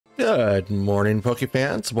Good morning,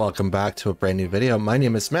 Pokefans. Welcome back to a brand new video. My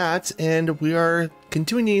name is Matt, and we are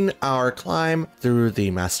continuing our climb through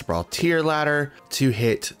the Master Brawl tier ladder to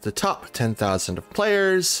hit the top 10,000 of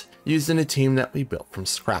players using a team that we built from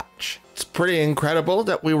scratch. It's pretty incredible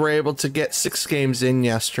that we were able to get 6 games in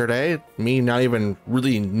yesterday, me not even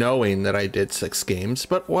really knowing that I did 6 games,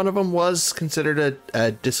 but one of them was considered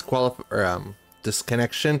a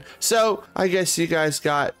disconnection. So I guess you guys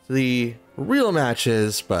got the real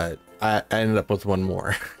matches, but I ended up with one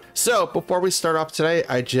more. So before we start off today,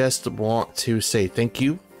 I just want to say thank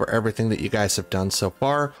you for everything that you guys have done so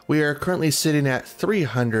far. We are currently sitting at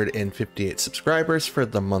 358 subscribers for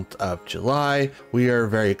the month of July. We are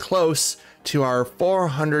very close to our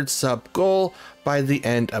 400 sub goal by the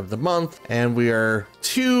end of the month, and we are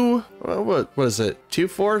what is it,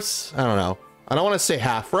 2/4? I don't know. I don't want to say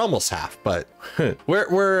half, we're almost half, but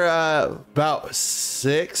we're about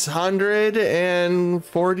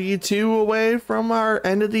 642 away from our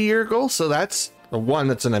end of the year goal. So that's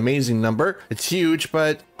an amazing number. It's huge,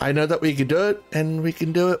 but I know that we can do it, and we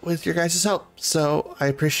can do it with your guys' help. So I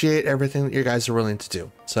appreciate everything that you guys are willing to do.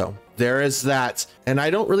 So there is that. And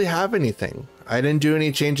I don't really have anything. I didn't do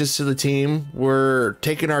any changes to the team. We're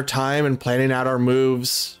taking our time and planning out our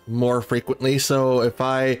moves more frequently. So if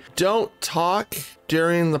I don't talk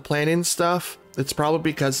during the planning stuff, it's probably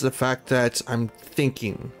because of the fact that I'm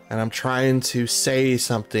thinking and I'm trying to say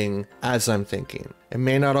something as I'm thinking. It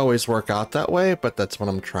may not always work out that way, but that's what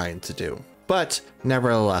I'm trying to do. But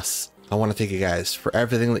nevertheless, I want to thank you guys for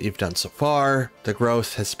everything that you've done so far. The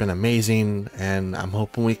growth has been amazing, and I'm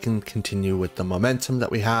hoping we can continue with the momentum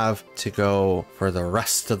that we have to go for the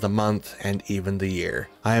rest of the month and even the year.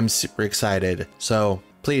 I am super excited. So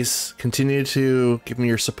please continue to give me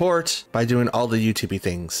your support by doing all the YouTubey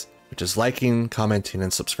things, which is liking, commenting,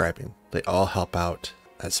 and subscribing. They all help out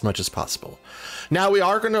as much as possible. Now we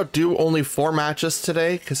are going to do only 4 matches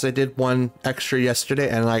today because I did one extra yesterday,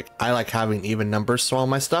 and I like having even numbers to all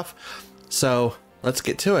my stuff. So let's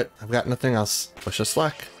get to it. I've got nothing else. Wish us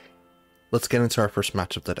luck. Let's get into our first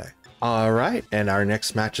match of the day. All right, and our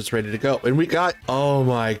next match is ready to go. And we got, oh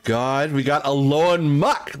my God, we got a lone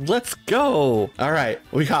Muck. Let's go. All right,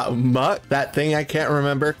 we got Muck, that thing I can't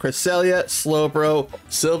remember, Cresselia, Slowbro,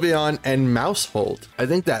 Sylveon, and Mousehold. I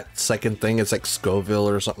think that second thing is like Scoville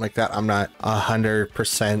or something like that. I'm not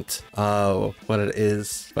 100% what it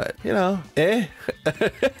is, but you know,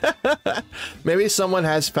 Maybe someone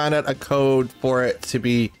has found out a code for it to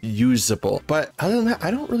be usable. But other than that, I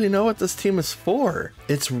don't really know what this team is for.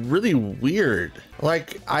 It's really weird.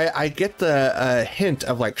 Like, I get the hint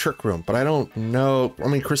of like Trick Room, but I don't know. I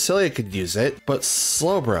mean, Cresselia could use it, but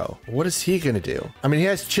Slowbro, what is he gonna do? I mean, he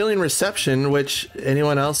has Chilling Reception, which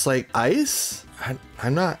anyone else like Ice?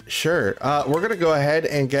 I'm not sure. We're gonna go ahead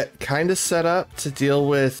and get kind of set up to deal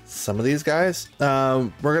with some of these guys. We're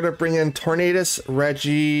gonna bring in Tornadus,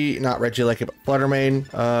 Reggie, not Regieleki, but Fluttermane,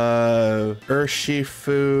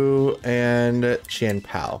 Urshifu, and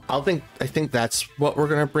Qianpao. I think that's what we're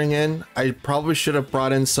gonna bring in. I probably should have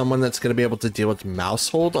brought in someone that's gonna be able to deal with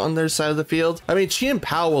Mousehold on their side of the field. I mean,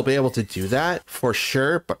 Qianpao will be able to do that for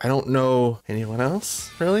sure, but I don't know anyone else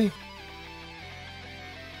really.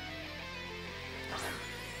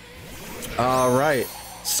 All right,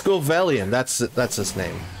 Scovelian, that's his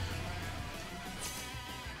name.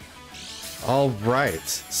 All right,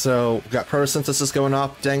 so we've got photosynthesis going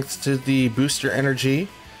off thanks to the booster energy,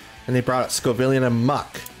 and they brought out Scovelian and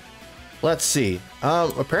Muck. Let's see.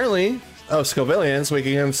 Apparently, Scovelian's weak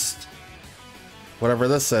against whatever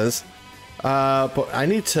this is. But I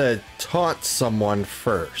need to taunt someone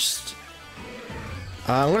first.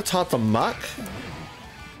 I'm gonna taunt the Muck.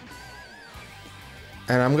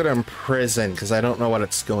 And I'm gonna imprison because I don't know what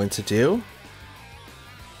it's going to do.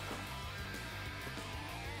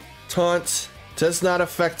 Taunt does not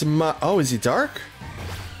affect my. Oh, is he dark?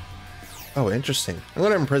 Oh, interesting. I'm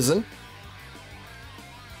gonna imprison.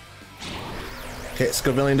 Okay,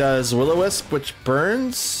 Scovelian does Will-O-Wisp, which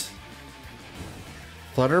burns.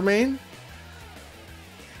 Fluttermane.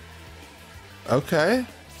 Okay.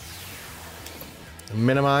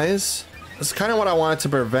 Minimize. That's kind of what I wanted to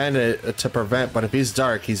prevent, but if he's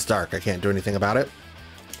dark, he's dark. I can't do anything about it.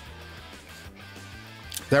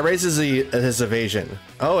 That raises his evasion.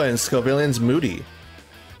 Oh, and Scovelian's moody.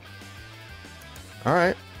 All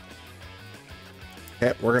right.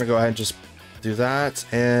 Okay, we're gonna go ahead and just do that,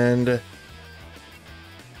 and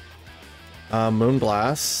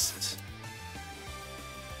Moonblast.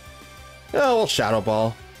 Oh, we'll Shadow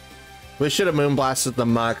Ball. We should have Moonblasted the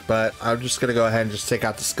Muck, but I'm just gonna go ahead and just take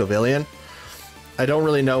out the Scovelian. I don't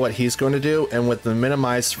really know what he's going to do, and with the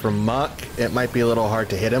minimize from Muck, it might be a little hard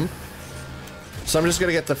to hit him. So I'm just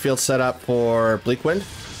gonna get the field set up for Bleak Wind.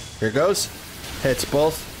 Here goes. Hits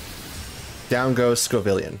both. Down goes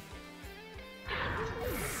Scovillian.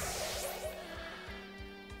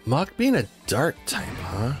 Mach being a dark type,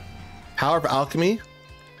 huh? Power of Alchemy.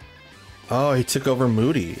 Oh, he took over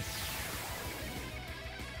Moody.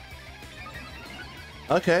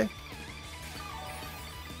 Okay.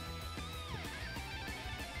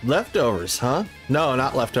 Leftovers, huh? No,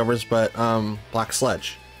 not leftovers, but Black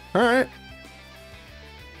Sledge. All right.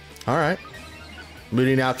 All right.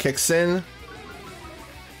 Moody now kicks in.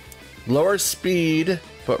 Lower speed,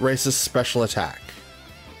 but raises special attack.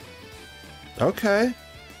 Okay.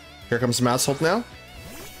 Here comes Mousehold now.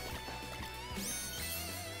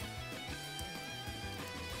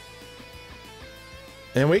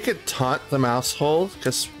 And we could taunt the Mousehold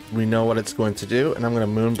because we know what it's going to do. And I'm going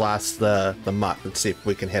to Moonblast the Mutt. Let's see if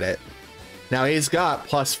we can hit it. Now he's got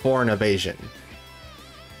 +4 in evasion.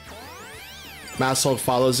 Mousehold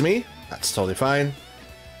follows me. That's totally fine.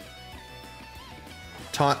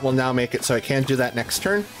 Taunt will now make it so I can't do that next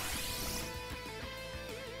turn.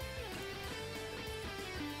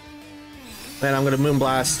 And I'm going to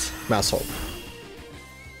Moonblast Mousehold.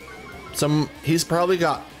 So he's probably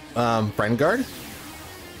got Friend Guard.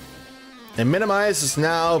 And Minimize is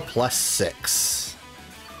now +6.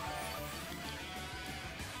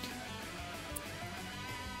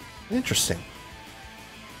 Interesting.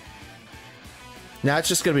 Now it's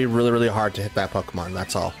just going to be really, really hard to hit that Pokemon,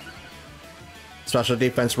 that's all. Special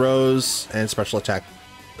defense rose, and special attack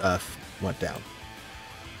went down.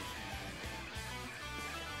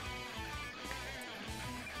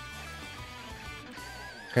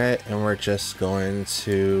 Okay, and we're just going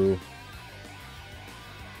to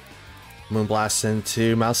Moonblast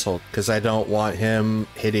into Mousehold, because I don't want him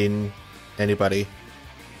hitting anybody.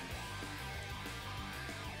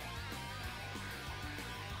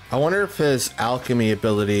 I wonder if his Alchemy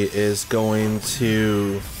ability is going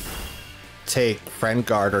to take Friend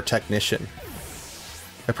Guard or Technician.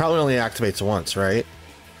 It probably only activates once, right?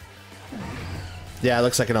 Yeah, it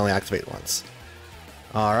looks like it only activates once.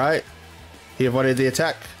 Alright. He avoided the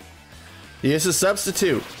attack. He uses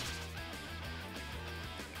Substitute.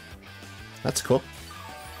 That's cool.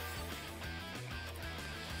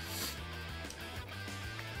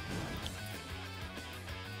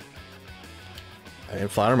 And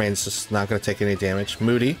Flowermane's just not going to take any damage.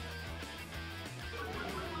 Moody.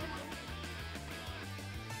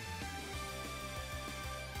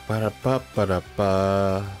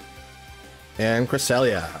 Ba-da-ba-ba-da-ba. And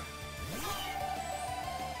Cresselia.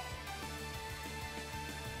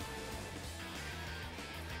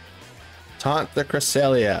 Taunt the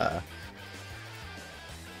Cresselia.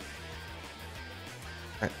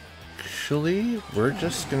 Actually, we're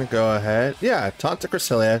just gonna go ahead. Yeah, taunt the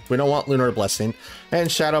Cresselia. We don't want Lunar Blessing. And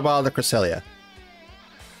Shadow Ball the Cresselia.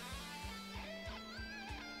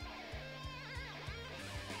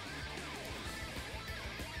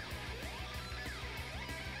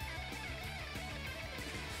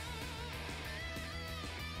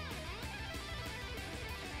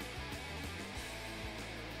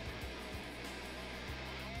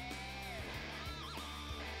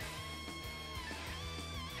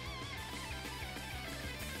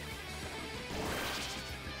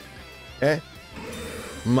 Okay.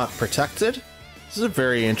 Muck protected. This is a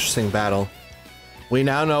very interesting battle. We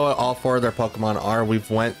now know what all 4 of their Pokemon are. We've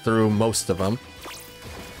went through most of them.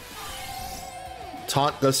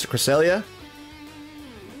 Taunt goes to Cresselia.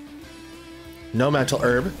 No Mental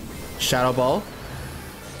Herb. Shadow Ball.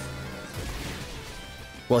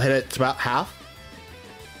 We'll hit it to about half.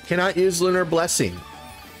 Cannot use Lunar Blessing.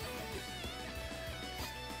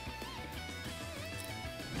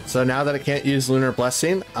 So now that I can't use Lunar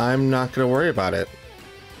Blessing, I'm not going to worry about it.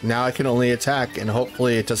 Now I can only attack, and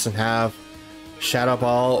hopefully it doesn't have Shadow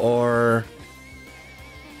Ball or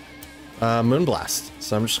Moonblast.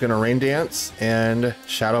 So I'm just going to Rain Dance and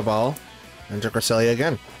Shadow Ball into Cresselia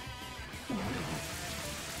again.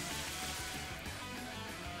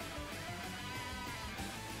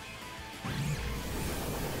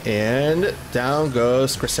 And down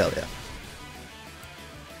goes Cresselia.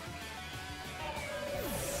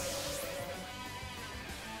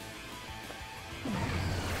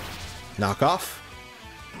 Knock off.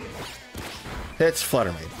 It's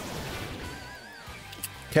Fluttermane.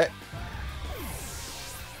 Okay.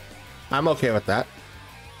 I'm okay with that.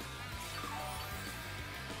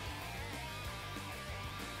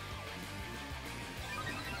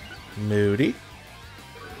 Moody.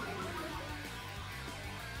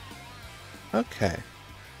 Okay.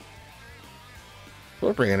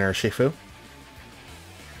 We'll bring in our Shifu.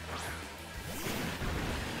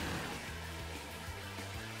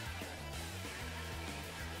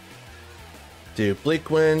 do Bleak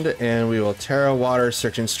Wind, and we will Terra Water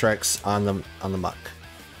Searching Strikes on the muck.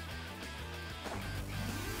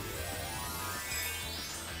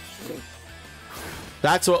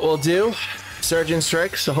 That's what we'll do. Surging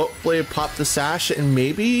Strike, so hopefully pop the sash and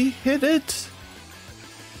maybe hit it.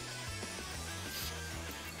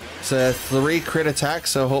 It's a 3 crit attack,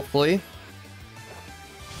 so hopefully.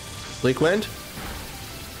 Bleak Wind.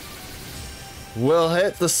 Will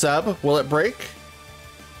hit the sub. Will it break?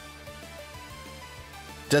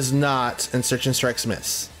 Does not, and Searching Strikes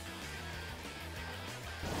miss.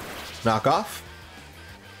 Knock off.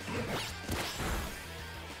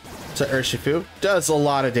 To Urshifu. Does a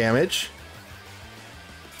lot of damage.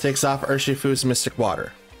 Takes off Urshifu's Mystic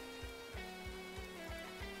Water.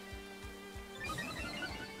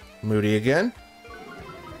 Moody again.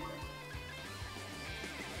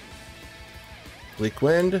 Bleak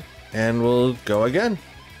Wind, and we'll go again.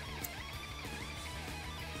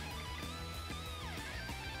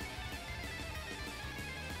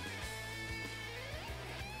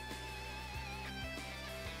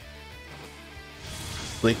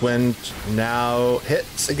 Bleak Wind now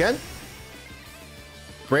hits again.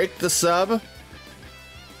 Break the sub.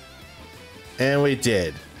 And we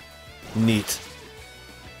did. Neat.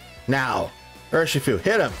 Now, Urshifu,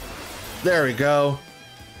 hit him. There we go.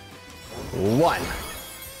 1.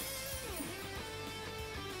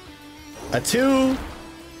 A 2.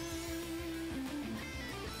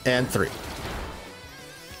 And 3.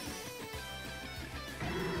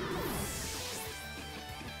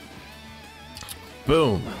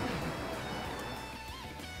 Boom.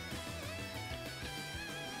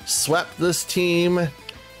 Swept this team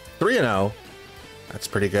 3-0. That's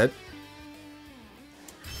pretty good.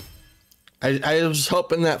 I was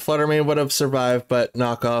hoping that Fluttermane would have survived, but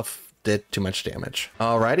Knockoff did too much damage.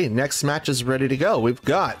 Alrighty, next match is ready to go. We've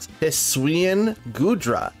got Hisuian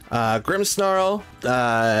Goodra, Grimmsnarl,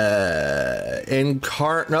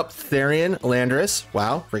 Therian, Landorus.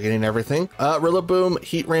 Wow, forgetting everything. Rillaboom,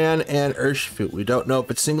 Heatran, and Urshifu. We don't know if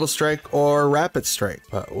it's Single Strike or Rapid Strike,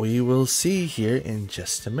 but we will see here in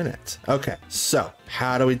just a minute. Okay, so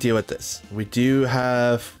how do we deal with this? We do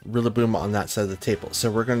have Rillaboom on that side of the table, so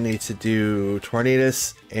we're going to need to do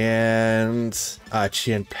Tornadus and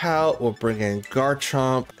Chien-Pao. We'll bring in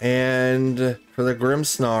Garchomp, and for the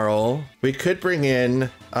Grimmsnarl, we could bring in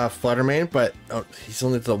Fluttermane, but he's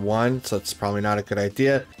only the 1, so it's probably not a good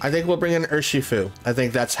idea. I think we'll bring in Urshifu. I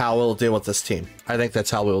think that's how we'll deal with this team. I think that's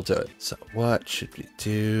how we'll do it. So what should we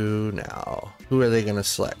do now? Who are they going to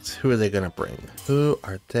select? Who are they going to bring? Who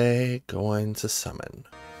are they going to summon?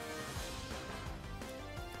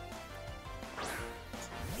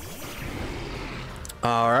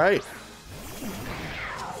 All right.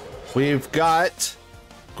 We've got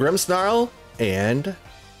Grimmsnarl and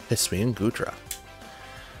Hisuian Goodra.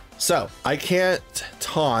 So I can't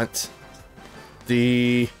taunt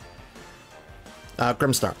the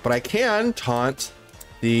Grimmsnarl, but I can taunt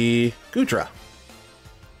the Goodra.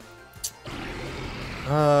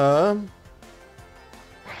 Do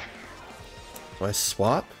I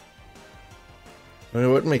swap? I mean, it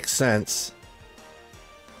wouldn't make sense.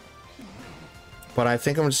 But I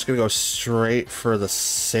think I'm just gonna go straight for the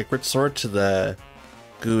Sacred Sword to the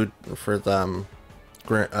Goodra,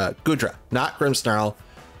 not Grimmsnarl,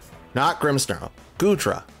 not Grimmsnarl,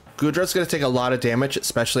 Goodra. Goodra's gonna take a lot of damage,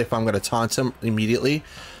 especially if I'm gonna taunt him immediately.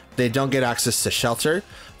 They don't get access to Shelter.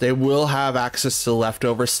 They will have access to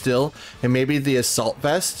Leftover still, and maybe the Assault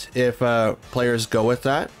Vest if players go with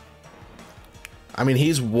that. I mean,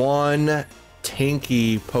 he's one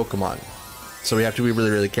tanky Pokemon, so we have to be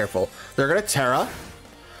really, really careful. They're gonna Terra,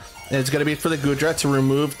 and it's gonna be for the Goodra to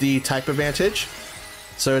remove the type advantage.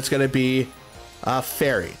 So it's gonna be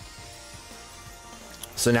Fairy.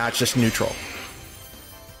 So now it's just neutral.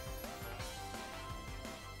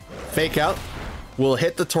 Fake Out. We'll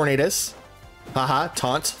hit the Tornadus. Haha,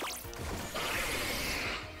 taunt.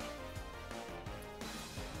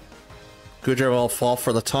 Goodra will fall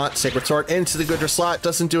for the taunt. Sacred Sword into the Goodra slot.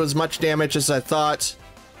 Doesn't do as much damage as I thought,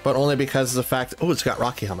 but only because of the fact... Oh, it's got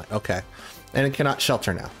Rocky Helmet. Okay. And it cannot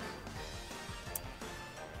Shelter now.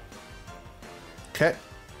 Okay.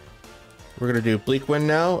 We're going to do Bleak Wind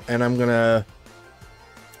now, and I'm going to...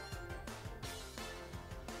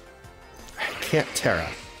 I can't Terra.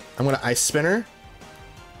 I'm going to Ice Spinner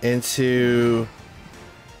into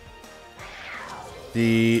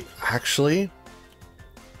the... Actually,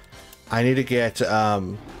 I need to get...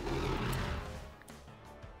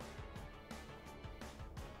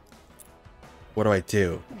 What do I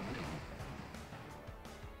do?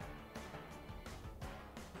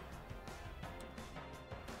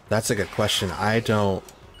 That's a good question. I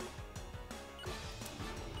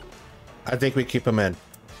I think we keep him in.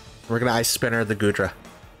 We're gonna Ice Spinner the Goodra.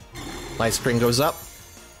 Light Spring goes up.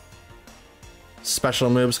 Special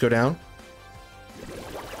moves go down.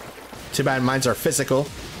 Too bad mines are physical.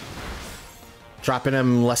 Dropping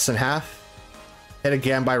him less than half. Hit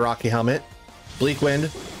again by Rocky Helmet. Bleak Wind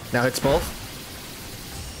now hits both.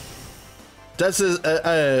 Does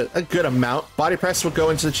a good amount. Body Press will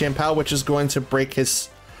go into the Chien-Pao, which is going to break his,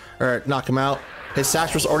 or knock him out. His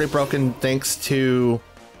sash was already broken thanks to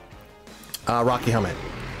Rocky Helmet.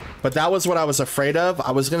 But that was what I was afraid of.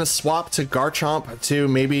 I was going to swap to Garchomp to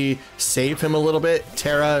maybe save him a little bit,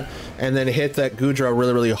 Terra, and then hit that Goodra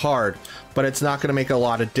really, really hard. But it's not going to make a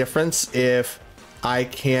lot of difference if I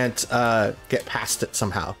can't get past it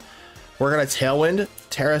somehow. We're going to Tailwind,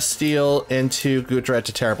 Terra Steel into Goodra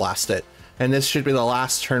to Terra Blast it. And this should be the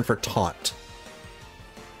last turn for Taunt.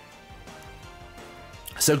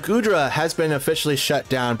 So Goodra has been officially shut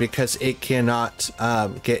down because it cannot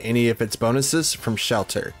get any of its bonuses from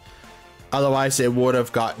Shelter. Otherwise, it would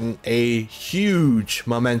have gotten a huge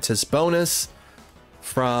momentous bonus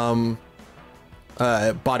from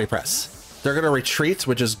Body Press. They're going to retreat,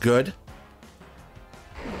 which is good.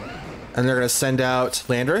 And they're going to send out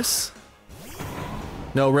Landorus.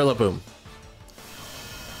 No, Rillaboom.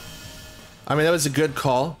 I mean, that was a good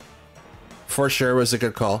call. For sure, it was a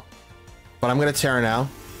good call. But I'm going to Terra now.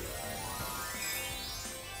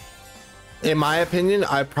 In my opinion,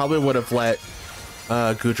 I probably would have let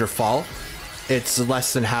Goodra fall. It's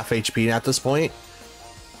less than half HP at this point.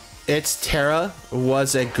 Its Terra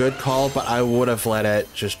was a good call, but I would have let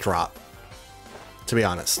it just drop, to be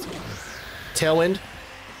honest. Tailwind.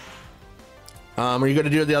 Are you going to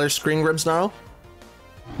do the other Screen Grimmsnarl?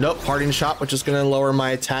 Nope, Parting Shot, which is going to lower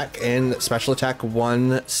my attack and special attack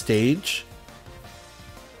 1 stage.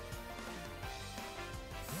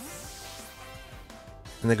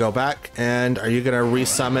 And then go back, and are you going to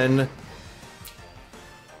resummon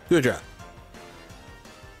Goodra?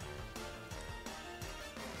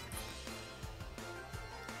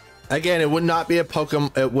 Again, it would not be a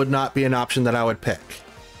Pokemon, it would not be an option that I would pick.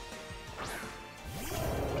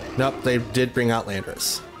 Nope, they did bring out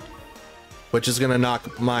Landorus, which is going to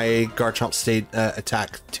knock my Garchomp state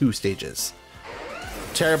attack 2 stages.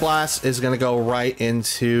 Terra Blast is going to go right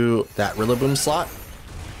into that Rillaboom slot,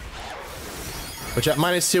 which at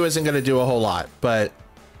 -2 isn't going to do a whole lot, but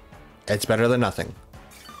it's better than nothing.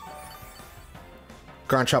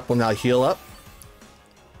 Garchomp will now heal up.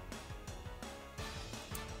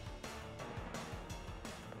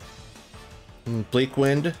 Bleak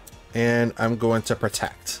Wind, and I'm going to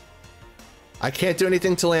Protect. I can't do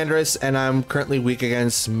anything to Landorus, and I'm currently weak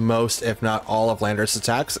against most, if not all, of Landorus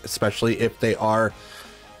attacks, especially if they are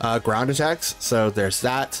ground attacks. So there's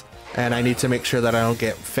that, and I need to make sure that I don't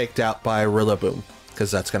get faked out by Rillaboom,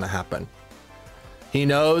 because that's going to happen. He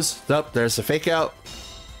knows, oh, there's a fake out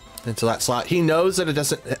into that slot. He knows that it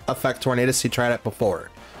doesn't affect Tornadus. He tried it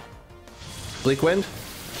before. Bleak Wind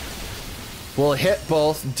will hit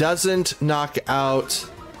both, doesn't knock out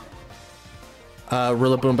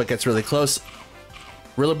Rillaboom, but gets really close.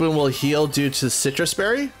 Rillaboom will heal due to Citrus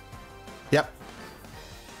Berry. Yep.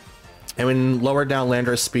 And we lower down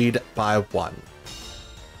Landorus speed by 1.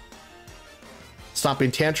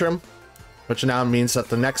 Stomping Tantrum, which now means that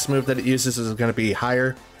the next move that it uses is going to be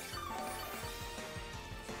higher.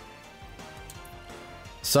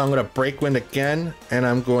 So I'm going to Break Wind again, and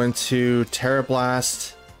I'm going to Terra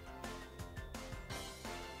Blast.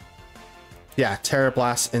 Yeah, Terra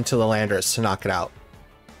Blast into the Landorus to knock it out.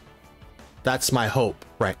 That's my hope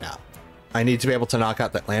right now. I need to be able to knock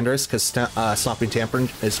out that Landorus because Stomping Tantrum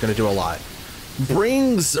is going to do a lot.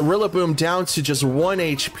 Brings Rillaboom down to just 1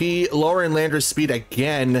 HP, lowering Landorus speed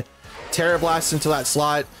again. Terra Blast into that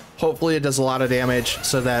slot. Hopefully it does a lot of damage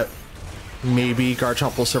so that maybe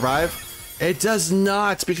Garchomp will survive. It does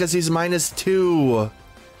not because he's -2.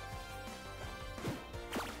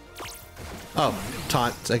 Oh,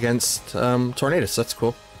 taunt against Tornadus. That's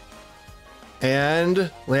cool.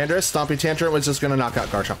 And Landorus, Stomping Tantrum was just going to knock out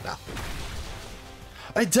Garchomp now.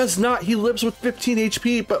 It does not. He lives with 15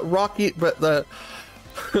 HP, but the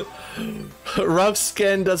Rough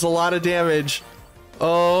Skin does a lot of damage.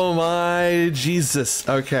 Oh my Jesus.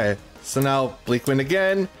 Okay, so now Bleak Wind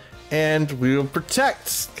again, and we will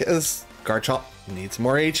Protect because Garchomp needs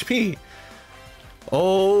more HP.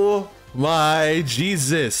 Oh my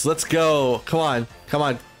Jesus. Let's go. Come on. Come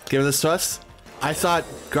on. Give this to us. I thought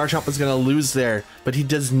Garchomp was going to lose there, but he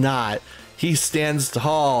does not. He stands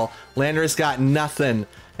tall. Landorus got nothing.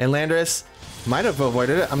 And Landorus might have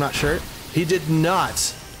avoided it. I'm not sure. He did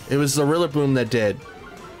not. It was the Rillaboom that did.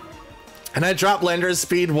 And I dropped Landorus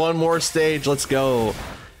speed 1 more stage. Let's go.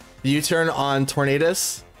 U-turn on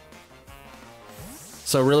Tornadus.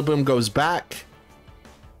 So Rillaboom goes back.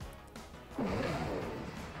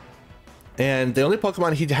 And the only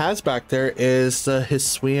Pokemon he has back there is the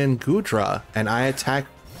Hisuian Goodra, and I attack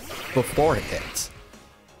before it hits.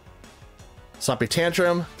 Sloppy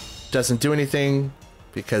Tantrum doesn't do anything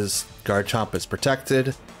because Garchomp is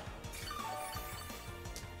protected.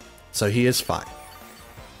 So he is fine.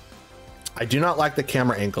 I do not like the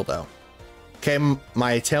camera angle though. Okay,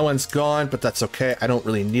 my Tailwind's gone, but that's okay. I don't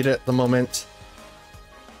really need it at the moment.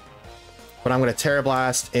 But I'm going to Terra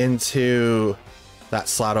Blast into that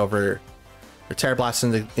slot over, or Terra Blast in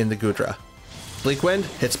the Goodra. Bleak Wind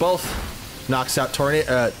hits both, knocks out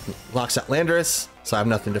knocks out Landorus, so I have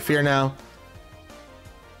nothing to fear now.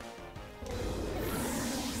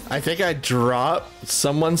 I think I dropped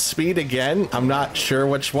someone's speed again. I'm not sure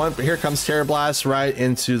which one, but here comes Terra Blast right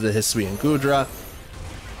into the Hisuian Goodra.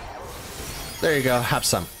 There you go, have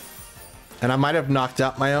some. And I might have knocked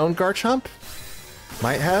out my own Garchomp.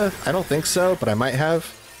 Might have. I don't think so, but I might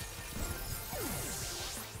have.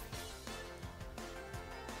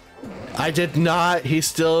 I did not. He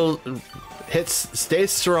still stays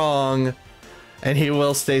strong, and he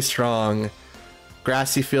will stay strong.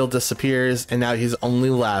 Grassy Field disappears, and now he's only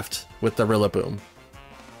left with the Rillaboom.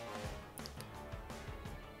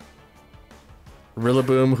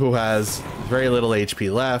 Rillaboom, who has very little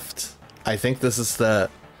HP left. I think this is the...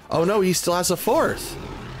 Oh no, he still has a fourth.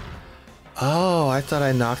 Oh, I thought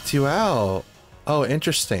I knocked you out. Oh,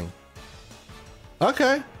 interesting.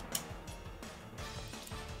 Okay.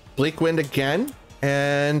 Bleak Wind again,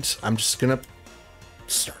 and I'm just gonna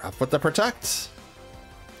start off with the Protect.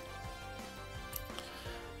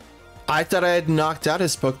 I thought I had knocked out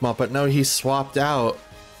his Pokemon, but no, he swapped out.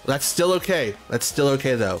 That's still okay. That's still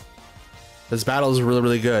okay, though. This battle is really,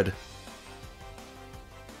 really good.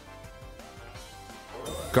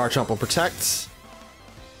 Garchomp will protect.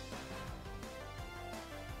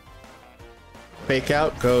 Fake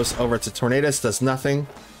Out goes over to Tornadus, does nothing.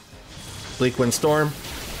 Bleak Wind Storm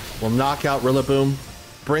will knock out Rillaboom.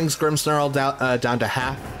 Brings Grimmsnarl down to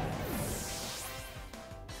half.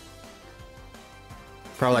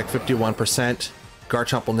 Probably like 51%.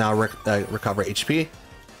 Garchomp will now recover HP,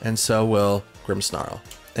 and so will Grimmsnarl.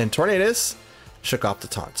 And Tornadus shook off the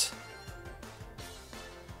taunt.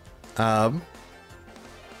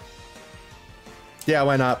 Yeah,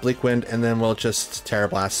 why not? Bleak Wind, and then we'll just Terra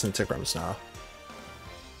Blast into Grimmsnarl.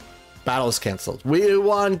 Battle is canceled. We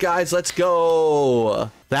won, guys. Let's go.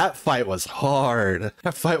 That fight was hard.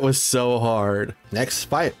 That fight was so hard. Next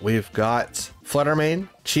fight, we've got Fluttermane,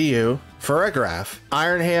 Chi-Yu, Farigiraf,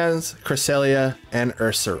 Iron Hands, Cresselia, and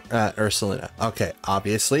Ursaluna. Okay,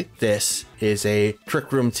 obviously, this is a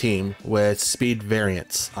Trick Room team with speed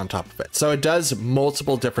variants on top of it. So it does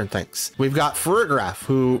multiple different things. We've got Farigiraf,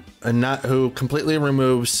 who completely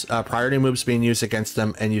removes priority moves being used against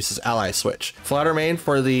them and uses Ally Switch. Fluttermane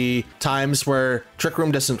for the times where Trick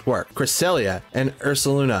Room doesn't work. Cresselia and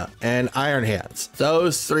Ursaluna and Iron Hands.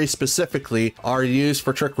 Those three specifically are used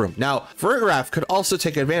for Trick Room. Now, Farigiraf could also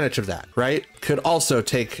take advantage of that, right? Could also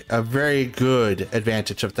take a very good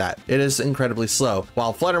advantage of that. It is incredibly slow,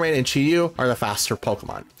 while Fluttermane and Chi-Yu are the faster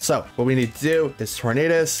Pokemon. So what we need to do is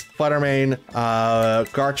Tornadus, Fluttermane,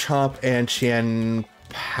 Garchomp, and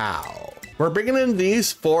Chien-Pao. We're bringing in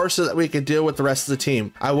these four so that we can deal with the rest of the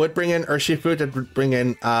team. I would bring in Urshifu to bring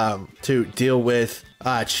in to deal with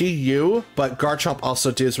Chi-Yu, but Garchomp also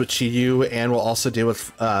deals with Chi-Yu and will also deal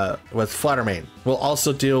with Fluttermane. We'll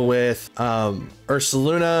also deal with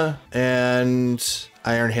Ursaluna and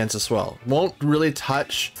Iron Hands as well. Won't really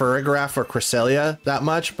touch Farigiraf or Cresselia that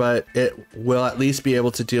much, but it will at least be able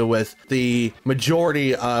to deal with the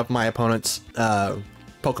majority of my opponent's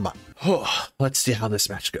Pokemon. Let's see how this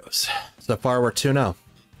match goes. So far, we're 2-0.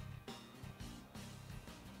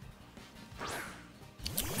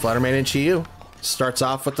 Fluttermane and Chi-Yu starts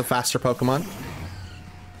off with the faster Pokemon.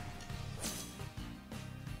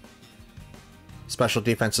 Special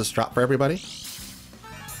defenses drop for everybody.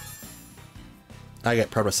 I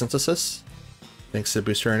get Photosynthesis, thanks to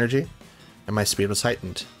booster energy, and my speed was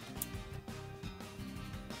heightened.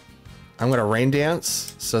 I'm going to Rain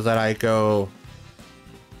Dance so that I go...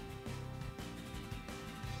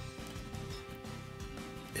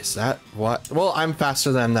 Is that what? Well, I'm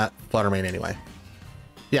faster than that Fluttermane anyway.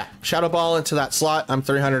 Yeah, Shadow Ball into that slot. I'm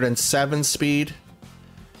 307 speed.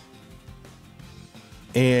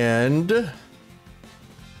 And...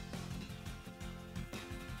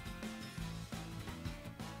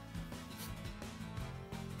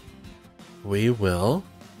 we will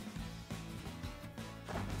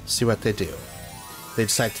see what they do. They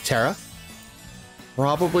decide to Terra.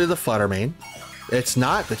 Probably the Fluttermane. It's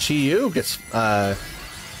not. The Chi-Yu gets... and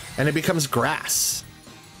it becomes Grass.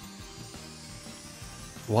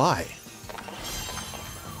 Why?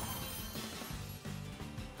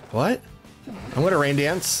 What? I'm gonna rain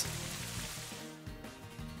dance.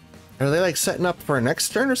 Are they like setting up for a next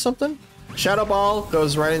turn or something? Shadow Ball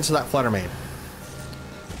goes right into that Flutter Mane.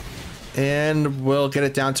 And we'll get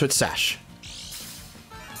it down to its sash.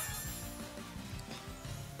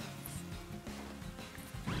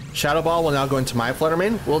 Shadow Ball will now go into my Flutter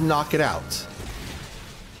Mane. We'll knock it out,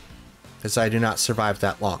 because I do not survive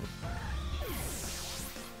that long.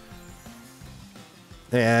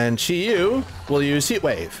 And Chi-Yu will use Heat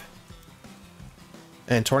Wave.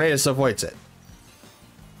 And Tornadus avoids it.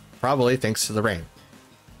 Probably thanks to the rain.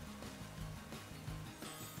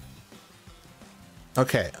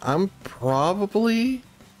 Okay, I'm probably...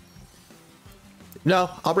 No,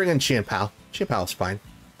 I'll bring in Chien-Pao. Chien-Pao is fine.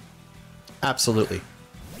 Absolutely.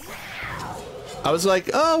 I was like,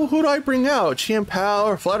 oh, who do I bring out? Chien-Pao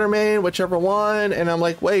or Flutter Mane, whichever one. And I'm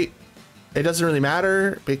like, wait, it doesn't really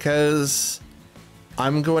matter because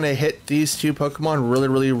I'm going to hit these two Pokemon really,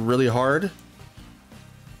 really, really hard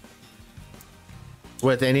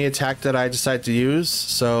with any attack that I decide to use.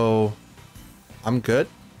 So I'm good.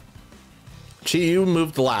 Chi-Yu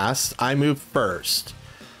moved last. I moved first.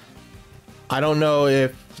 I don't know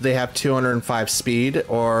if they have 205 speed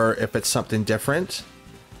or if it's something different.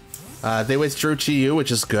 They withdrew Chi-Yu,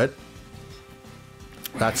 which is good.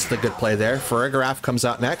 That's the good play there. Farigiraf comes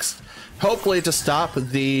out next, hopefully to stop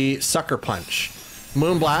the Sucker Punch.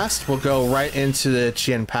 Moonblast will go right into the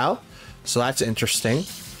Chien-Pao, so that's interesting.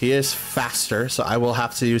 He is faster, so I will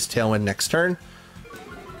have to use Tailwind next turn.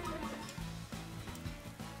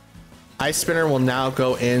 Ice Spinner will now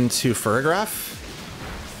go into Farigiraf.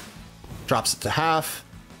 Drops it to half.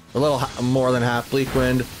 A little more than half. Bleak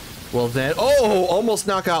Wind will then... Oh! Almost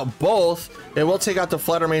knock out both. It will take out the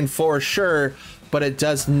Flutter Mane for sure, but it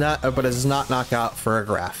does not knock out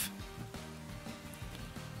Farigiraf.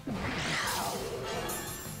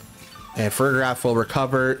 And Farigiraf will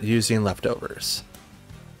recover using leftovers.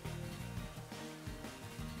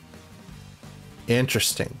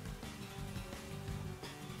 Interesting.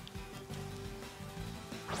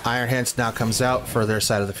 Iron Hands now comes out for their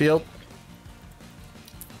side of the field.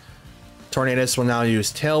 Tornadus will now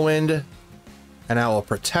use Tailwind, and I will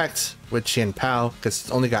protect with Chien-Pao because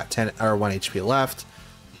it's only got 10 or 1 HP left,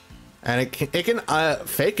 and it can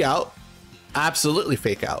fake out, absolutely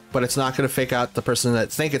fake out, but it's not going to fake out the person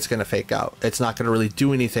that think it's going to fake out. It's not going to really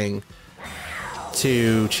do anything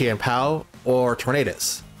to Chien-Pao or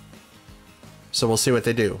Tornadus. So we'll see what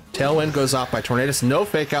they do. Tailwind goes off by Tornadus. No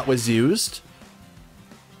fake out was used.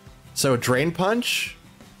 So Drain Punch,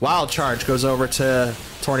 Wild Charge goes over to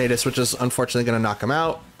Tornadus, which is unfortunately going to knock him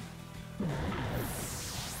out.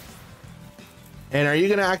 And are you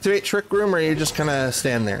going to activate Trick Room, or are you just going to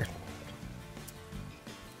stand there?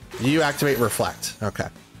 You activate Reflect. Okay.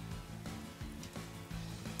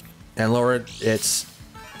 And lower its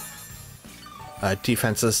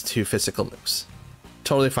defenses to physical moves.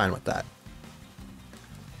 Totally fine with that.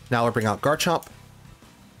 Now we'll bring out Garchomp.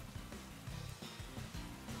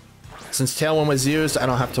 Since Tailwind was used, I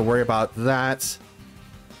don't have to worry about that.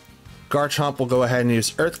 Garchomp will go ahead and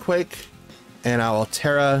use Earthquake, and I will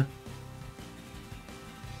Terra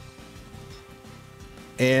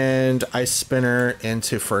and Ice Spinner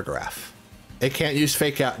into Farigiraf. It can't use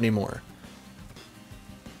Fake Out anymore.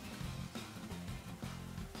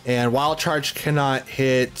 And Wild Charge cannot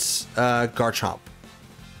hit Garchomp.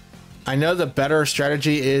 I know the better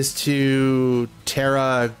strategy is to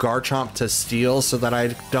Terra Garchomp to Steel so that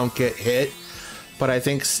I don't get hit, but I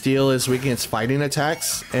think Steel is weak against fighting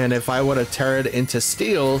attacks, and if I would have Terra'd into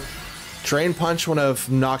Steel, Drain Punch would have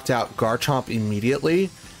knocked out Garchomp immediately,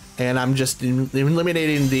 and I'm just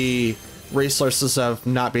eliminating the resources of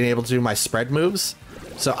not being able to do my spread moves.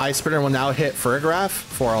 So Ice Spinner will now hit Farigiraf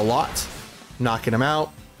for a lot, knocking him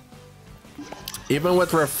out. Even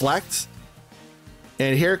with Reflect,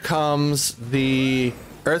 and here comes the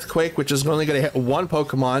Earthquake, which is only going to hit one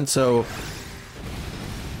Pokemon, so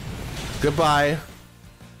goodbye.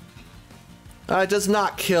 It does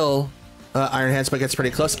not kill Iron Hands, but gets pretty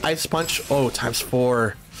close. Ice Punch, oh,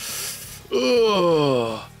 ×4.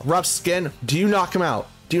 Ugh. Rough Skin, do you knock him out?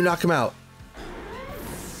 Do you knock him out?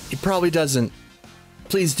 He probably doesn't.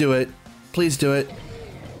 Please do it. Please do it.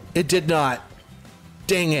 It did not.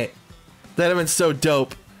 Dang it. That'd have been so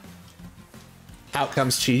dope. Out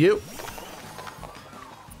comes Chi-Yu.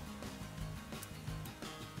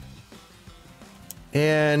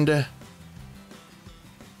 And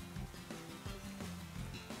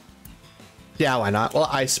yeah, why not? Well,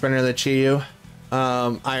 Ice Spinner the Chi-Yu.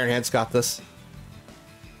 Iron Hand's got this.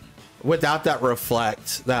 Without that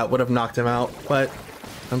Reflect, that would have knocked him out, but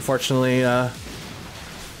unfortunately,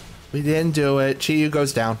 We didn't do it. Chi-Yu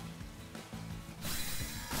goes down.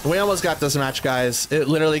 We almost got this match, guys. It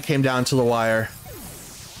literally came down to the wire.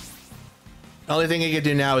 Only thing he could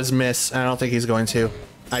do now is miss. I don't think he's going to.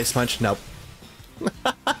 Ice punch, nope.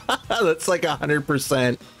 That's like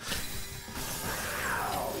 100%.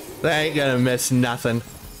 That ain't gonna miss nothing.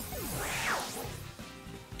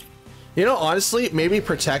 You know, honestly, maybe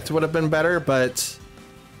protect would have been better, but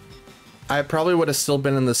I probably would have still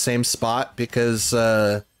been in the same spot because,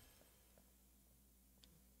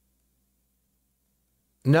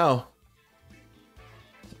 no.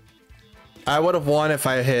 I would have won if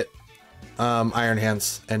I hit Iron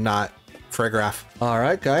Hands and not Friggraph. All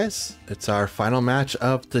right, guys, it's our final match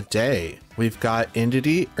of the day. We've got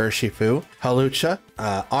Indeedee, Urshifu, Hawlucha,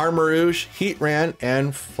 Armarouge, Heatran,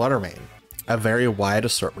 and Fluttermane. A very wide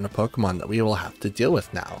assortment of Pokemon that we will have to deal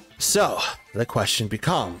with now. So the question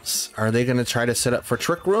becomes, are they going to try to set up for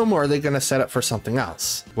Trick Room or are they going to set up for something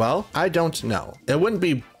else? Well, I don't know. It wouldn't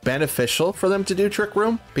be beneficial for them to do Trick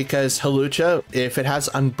Room because Hawlucha, if it has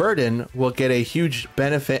Unburden, will get a huge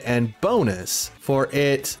benefit and bonus for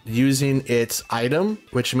it using its item,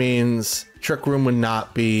 which means Trick Room would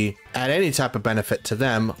not be at any type of benefit to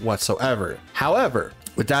them whatsoever. However,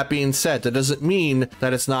 with that being said, that doesn't mean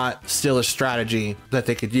that it's not still a strategy that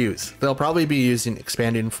they could use. They'll probably be using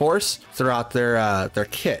Expanding Force throughout their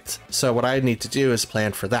kit. So what I need to do is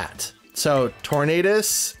plan for that. So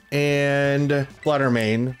Tornadus and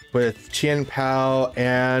Fluttermane with Chien-Pao,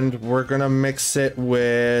 and we're gonna mix it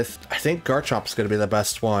with, I think Garchomp's gonna be the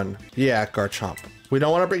best one. Yeah, Garchomp. We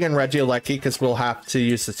don't want to bring in Regieleki because we'll have to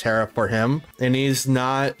use the Terra for him. And he's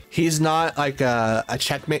not like a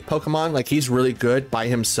checkmate Pokemon. Like, he's really good by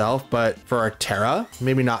himself, but for our Terra,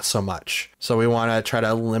 maybe not so much. So we want to try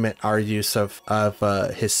to limit our use of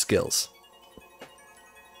his skills.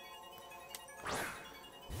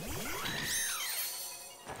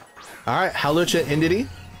 All right, Hawlucha Indeedee.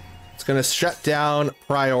 It's going to shut down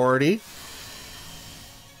priority.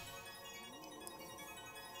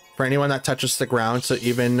 For anyone that touches the ground, so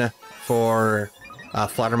even for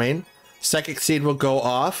Fluttermane. Psychic Seed will go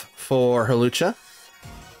off for Hawlucha.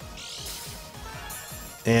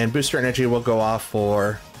 And Booster Energy will go off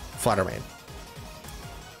for Fluttermane.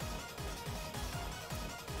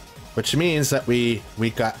 Which means that we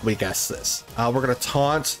guessed this. We're going to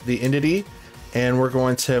taunt the Indeedee, and we're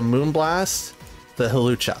going to Moonblast the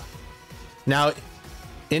Hawlucha. Now,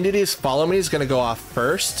 Indeedee's Follow Me is going to go off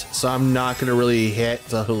first, so I'm not going to really hit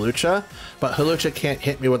the Hawlucha, but Hawlucha can't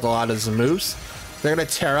hit me with a lot of his moves. They're going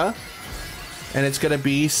to Terra, and it's going to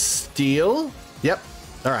be Steel. Yep.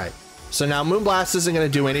 All right. So now Moonblast isn't going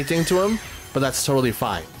to do anything to him, but that's totally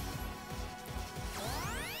fine.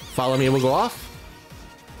 Follow Me will go off.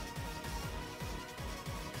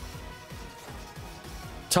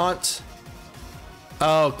 Taunt.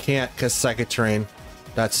 Oh, can't because Psychic Terrain.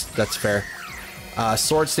 That's fair.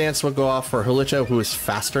 Swords Dance will go off for Hawlucha, who is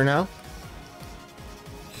faster now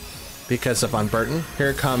because of Unburden.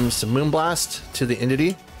 Here comes Moonblast to the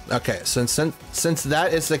Indeedee. Okay, so since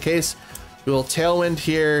that is the case, we will Tailwind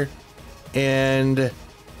here and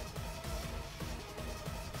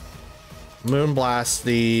Moonblast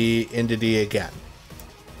the Indeedee again.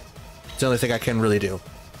 It's the only thing I can really do.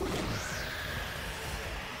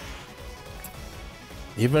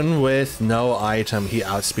 Even with no item, he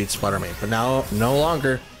outspeeds Fluttermane, but now no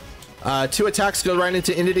longer. 2 attacks go right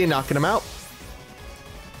into Indeedee, knocking him out.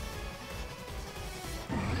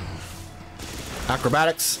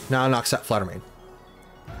 Acrobatics now knocks out Fluttermane.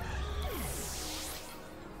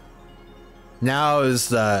 Now is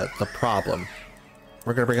the problem.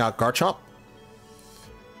 We're gonna bring out Garchomp.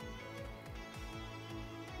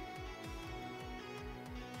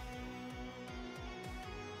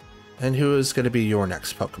 And who is going to be your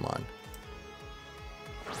next Pokemon?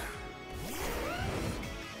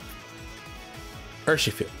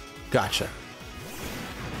 Urshifu. Gotcha.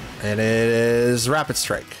 And it is Rapid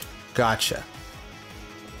Strike. Gotcha.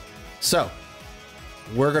 So,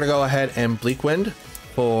 we're going to go ahead and Bleak Wind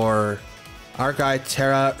for our guy,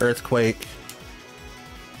 Terra, Earthquake.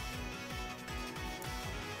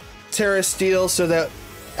 Terra Steel so that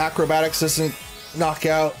Acrobatics doesn't knock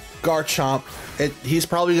out Garchomp. He's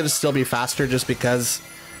probably going to still be faster just because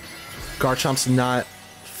Garchomp's not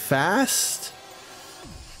fast.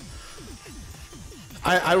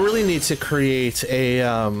 I really need to create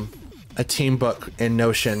a team book in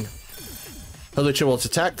Notion. Hawlucha will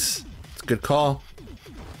detect. It's a good call.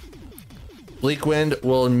 Bleak Wind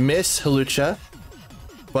will miss Hawlucha,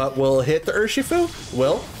 but will hit the Urshifu.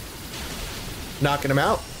 Will. Knocking him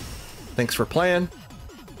out. Thanks for playing.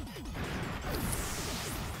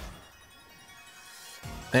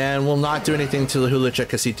 and will not do anything to the Hulucha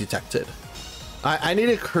because he detected. I need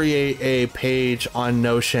to create a page on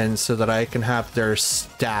Notion so that I can have their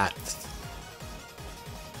stats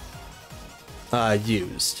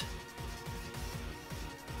used.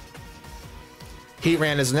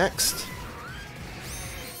 Heatran is next.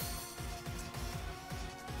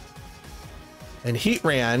 And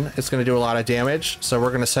Heatran is going to do a lot of damage, so we're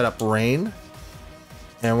going to set up Rain.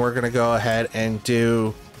 And we're going to go ahead and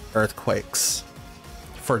do Earthquakes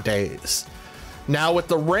for days. Now with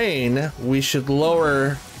the Rain, we should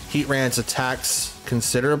lower Heatran's attacks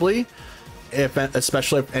considerably,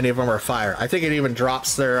 especially if any of them are fire. I think it even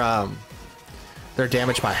drops their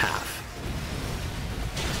damage by half.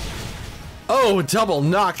 Oh, double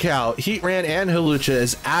knockout. Heatran and Hulucha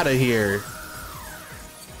is out of here.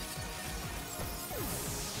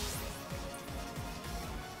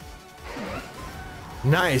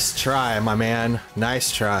 Nice try, my man.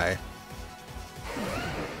 Nice try.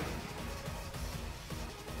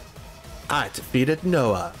 I defeated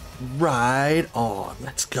Noah. Right on.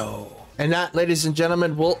 Let's go. And that, ladies and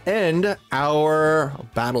gentlemen, will end our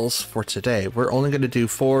battles for today. We're only going to do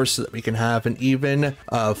 4 so that we can have an even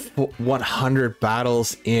 100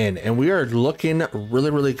 battles in. And we are looking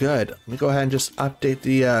really, really good. Let me go ahead and just update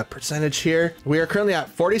the percentage here. We are currently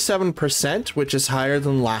at 47%, which is higher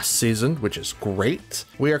than last season, which is great.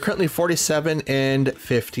 We are currently 47 and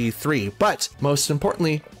 53. But most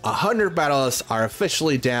importantly, 100 battles are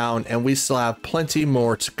officially down and we still have plenty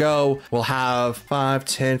more to go. We'll have 5,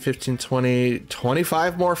 10, 15, 20,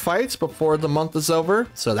 25 more fights before the month is over.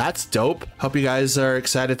 So that's dope. Hope you guys are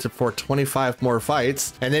excited for 25 more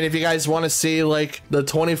fights. And then if you guys want to see like the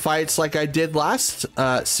 20 fights like I did last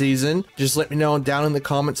season, just let me know down in the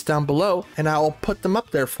comments down below and I'll put them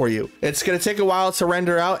up there for you. It's going to take a while to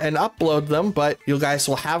render out and upload them, but you guys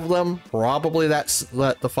will have them probably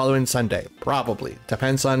the following Sunday. Probably.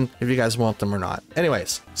 Depends on if you guys want them or not.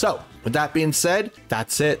 Anyways, so with that being said,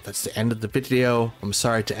 that's it. That's the end of the video. I'm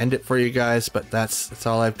sorry to end it for you guys, but that's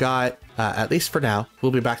all I've got. At least for now.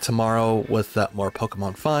 We'll be back tomorrow with more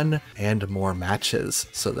Pokemon fun and more matches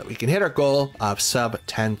so that we can hit our goal of sub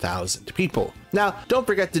 10,000 people. Now, don't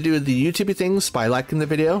forget to do the YouTube things by liking the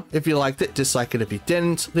video. If you liked it, dislike it if you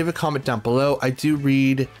didn't. Leave a comment down below. I do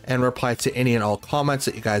read and reply to any and all comments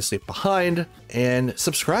that you guys leave behind. And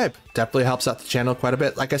subscribe. Definitely helps out the channel quite a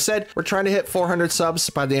bit. Like I said, we're trying to hit 400 subs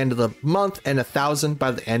by the end of the month and 1,000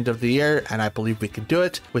 by the end of the year. And I believe we can do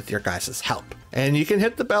it with your guys' help. And you can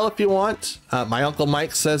hit the bell if you want. My Uncle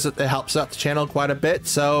Mike says that it helps out the channel quite a bit.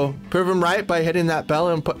 So prove him right by hitting that bell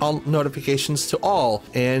and put all notifications to all.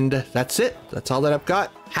 And that's it. That's all that I've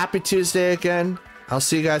got. Happy Tuesday again. I'll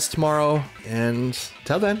see you guys tomorrow. And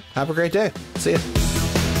till then, have a great day. See ya.